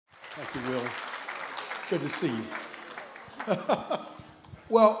Thank you, Willie. Good to see you.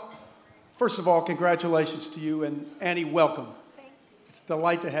 Well, first of all, congratulations to you, and Annie, welcome. Thank you. It's a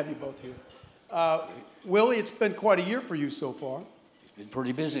delight to have you both here. Willie, it's been quite a year for you so far. It's been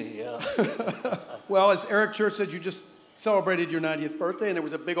pretty busy, yeah. Well, as Eric Church said, you just celebrated your 90th birthday, and there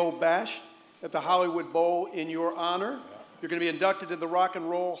was a big old bash at the Hollywood Bowl in your honor. Yeah. You're going to be inducted in the Rock and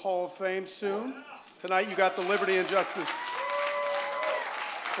Roll Hall of Fame soon. Tonight, you got the Liberty and Justice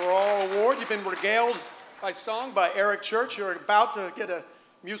for All Award. You've been regaled by song by Eric Church. You're about to get a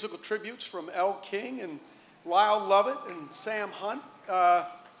musical tributes from Elle King and Lyle Lovett and Sam Hunt.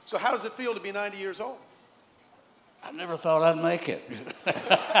 So how does it feel to be 90 years old? I never thought I'd make it.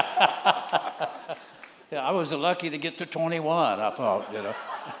 Yeah, I was lucky to get to 21, I thought, you know.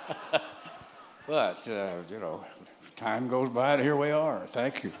 But, you know, time goes by and here we are.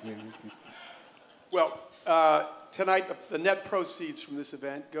 Thank you. Well, tonight the net proceeds from this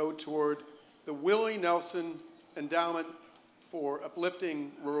event go toward the Willie Nelson Endowment for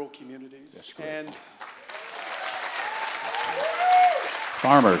Uplifting Rural Communities. That's great. And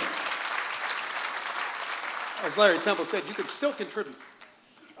farmers. As Larry Temple said, you can still contribute.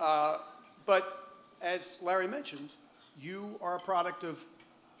 But as Larry mentioned, you are a product of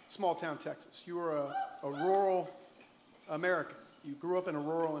small town Texas. You are a rural American. You grew up in a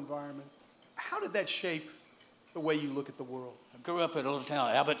rural environment. How did that shape the way you look at the world? I grew up in a little town,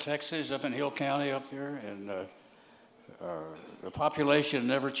 Abbott, Texas, up in Hill County up there, and the population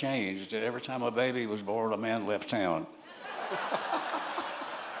never changed. Every time a baby was born, a man left town.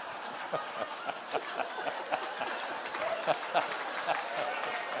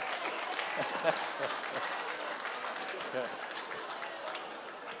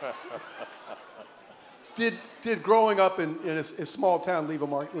 Did growing up in a small town leave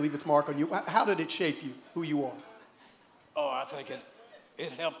its mark on you? How did it shape you, who you are? Oh, I think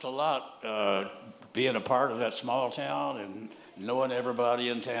it helped a lot being a part of that small town and knowing everybody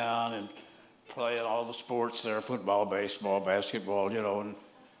in town and playing all the sports there, football, baseball, basketball, you know, and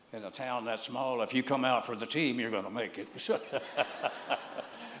in a town that small, if you come out for the team, you're going to make it.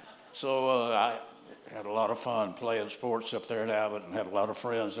 So I had a lot of fun playing sports up there at Abbott and had a lot of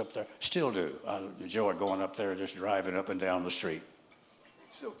friends up there. Still do. I enjoy going up there, just driving up and down the street.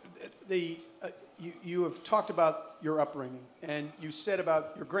 So you have talked about your upbringing, and you said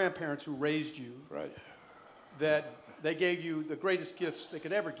about your grandparents who raised you, right, that they gave you the greatest gifts they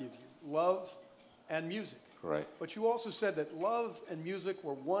could ever give you, love and music. Right. But you also said that love and music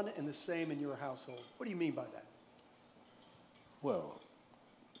were one and the same in your household. What do you mean by that? Well,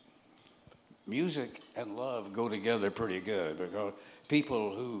 music and love go together pretty good because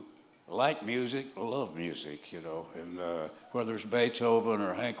people who like music love music, you know, and whether it's Beethoven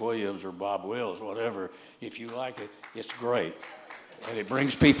or Hank Williams or Bob Wills, whatever, if you like it, it's great. And it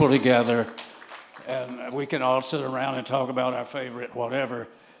brings people together, and we can all sit around and talk about our favorite whatever,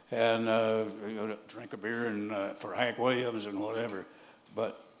 and you know, drink a beer and for Hank Williams and whatever.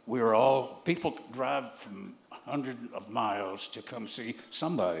 But people drive from hundreds of miles to come see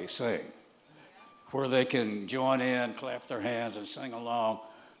somebody sing, where they can join in, clap their hands, and sing along,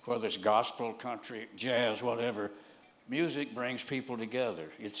 whether it's gospel, country, jazz, whatever. Music brings people together.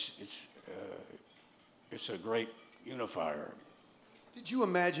 It's a great unifier. Did you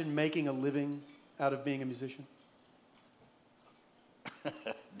imagine making a living out of being a musician?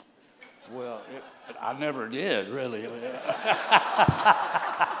 Well, I never did, really.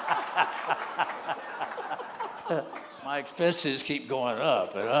 My expenses keep going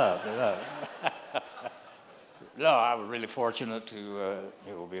up and up and up. No, I was really fortunate to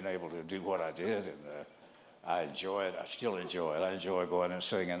being able to do what I did, and I enjoy it. I still enjoy it. I enjoy going and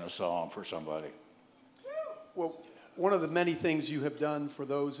singing a song for somebody. Well, one of the many things you have done for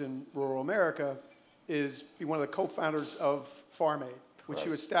those in rural America is be one of the co-founders of Farm Aid, which Right.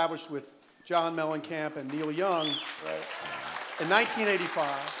 you established with John Mellencamp and Neil Young Right. in 1985.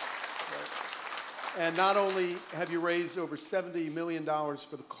 And not only have you raised over $70 million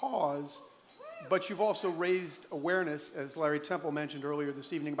for the cause, but you've also raised awareness, as Larry Temple mentioned earlier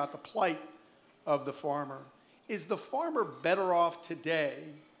this evening, about the plight of the farmer. Is the farmer better off today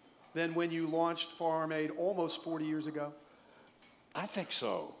than when you launched Farm Aid almost 40 years ago? I think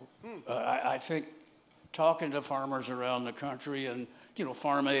so. I think talking to farmers around the country, and you know,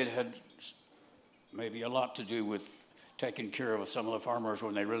 Farm Aid had maybe a lot to do with taking care of some of the farmers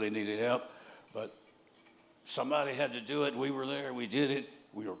when they really needed help, but somebody had to do it. We were there. We did it.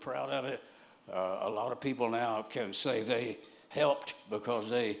 We were proud of it. A lot of people now can say they helped because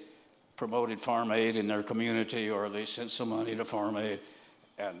they promoted Farm Aid in their community or they sent some money to Farm Aid.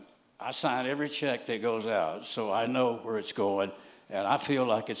 And I sign every check that goes out, so I know where it's going. And I feel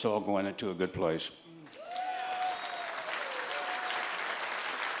like it's all going into a good place.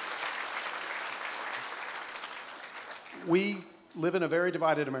 We live in a very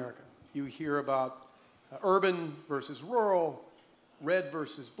divided America. You hear about urban versus rural, red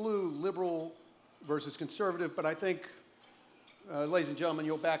versus blue, liberal versus conservative, but I think, ladies and gentlemen,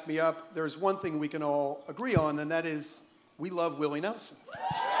 you'll back me up. There's one thing we can all agree on, and that is we love Willie Nelson.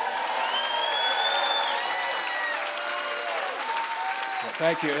 Well,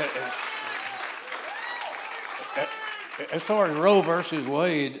 thank you. As far as Roe versus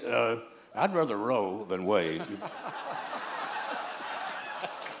Wade, I'd rather Roe than Wade.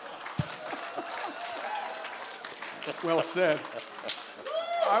 Well said.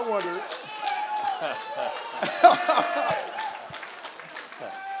 I wonder,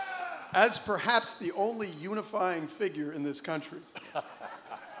 as perhaps the only unifying figure in this country,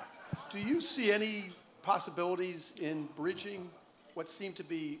 do you see any possibilities in bridging what seem to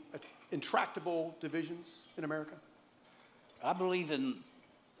be intractable divisions in America? I believe in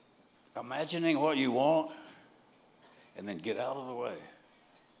imagining what you want and then get out of the way.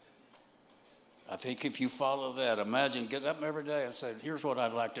 I think if you follow that, imagine getting up every day and say, here's what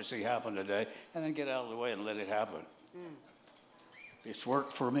I'd like to see happen today, and then get out of the way and let it happen. It's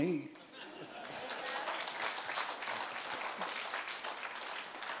worked for me.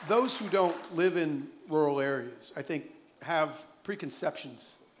 Those who don't live in rural areas, I think, have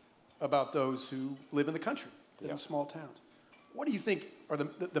preconceptions about those who live in the country, live in small towns. What do you think are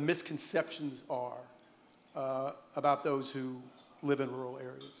the misconceptions are about those who live in rural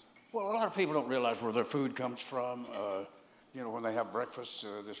areas? Well, a lot of people don't realize where their food comes from. You know, when they have breakfast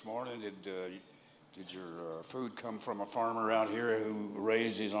this morning, did your food come from a farmer out here who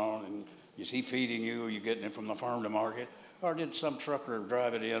raised his own, and is he feeding you, or are you getting it from the farm to market? Or did some trucker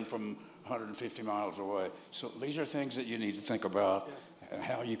drive it in from 150 miles away? So these are things that you need to think about, and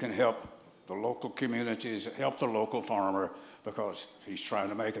how you can help the local communities, help the local farmer, because he's trying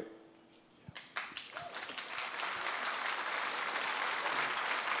to make it.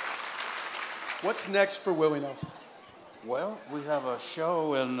 What's next for Willie Nelson? Well, we have a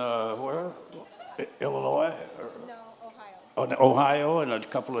show in, where? Illinois? No, Ohio. Oh, in Ohio in a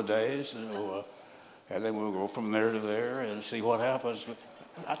couple of days. And then we'll go from there to there and see what happens.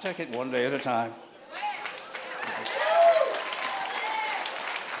 I take it one day at a time.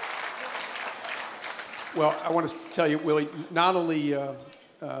 Well, I want to tell you, Willie, not only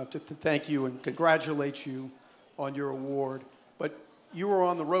to thank you and congratulate you on your award, but you were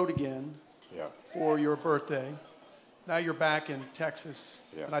on the road again for your birthday. Now you're back in Texas.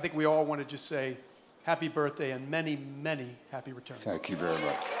 Yeah. And I think we all want to just say happy birthday and many, many happy returns. Thank you very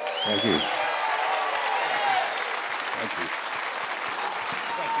much. Thank you. Thank you.